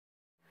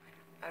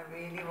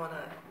really want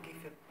to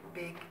give a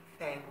big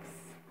thanks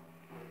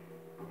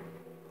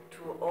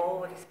to all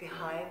what is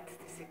behind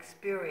these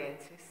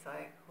experiences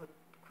I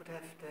could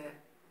have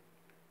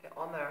the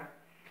honor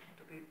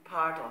to be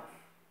part of.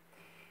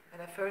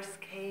 When I first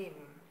came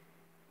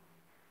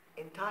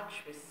in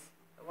touch with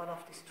one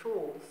of these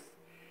tools,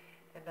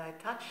 and I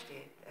touched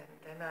it, and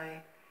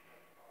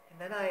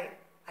then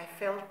I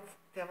felt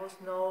there was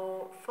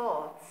no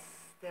thoughts,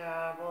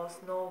 there was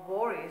no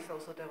worries.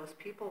 Also, there was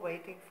people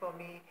waiting for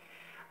me.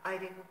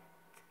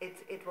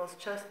 It was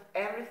just,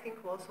 everything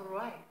was all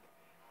right.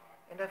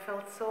 And I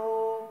felt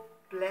so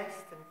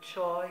blessed and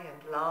joy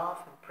and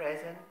love and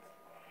present.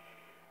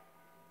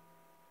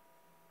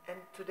 And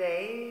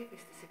today, with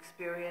this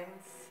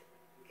experience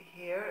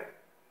here,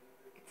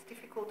 it's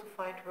difficult to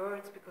find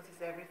words because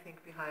it's everything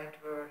behind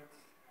words.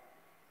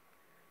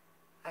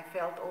 I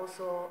felt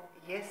also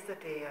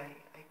yesterday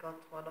I got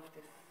one of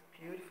these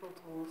beautiful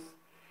tools,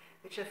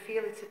 which I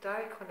feel it's a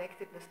direct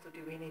connectedness to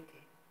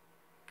divinity.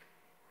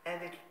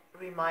 And it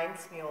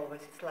reminds me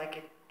always, it's like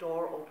a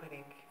door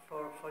opening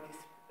for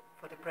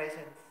the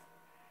presence.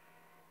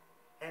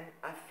 And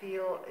I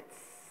feel it's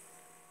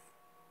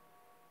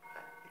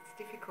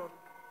difficult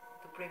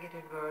to bring it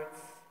in words.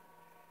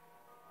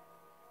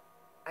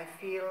 I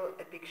feel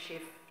a big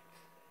shift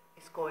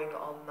is going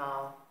on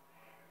now.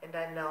 And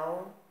I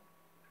know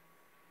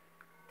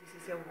this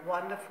is a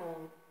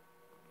wonderful,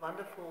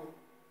 wonderful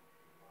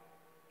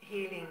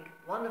healing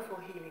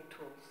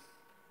tools,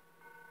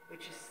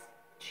 which is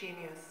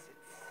genius,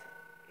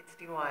 it's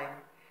divine,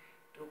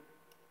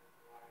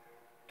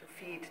 to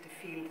feed the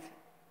field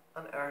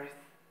on earth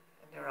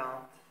and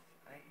around.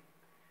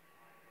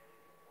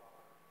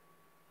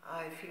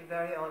 I feel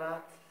very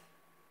honored,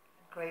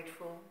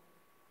 grateful,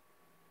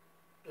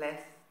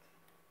 blessed,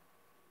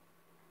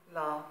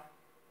 loved,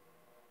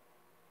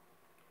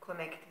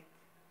 connected,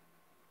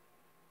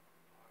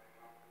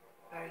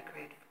 very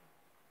grateful.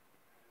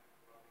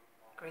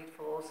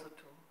 Grateful also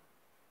to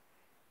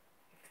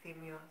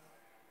Euphemios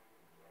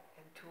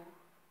and to,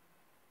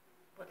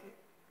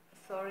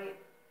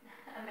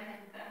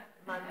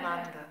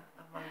 Amanda.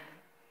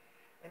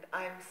 And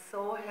I'm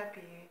so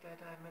happy that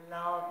I'm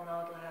allowed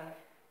now to have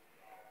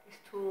this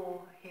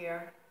tool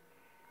here,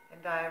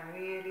 and I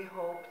really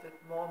hope that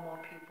more and more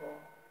people,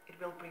 it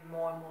will bring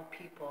more and more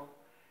people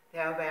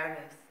their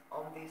awareness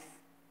on these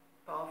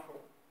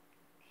powerful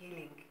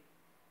healing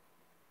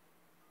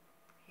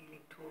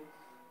tools.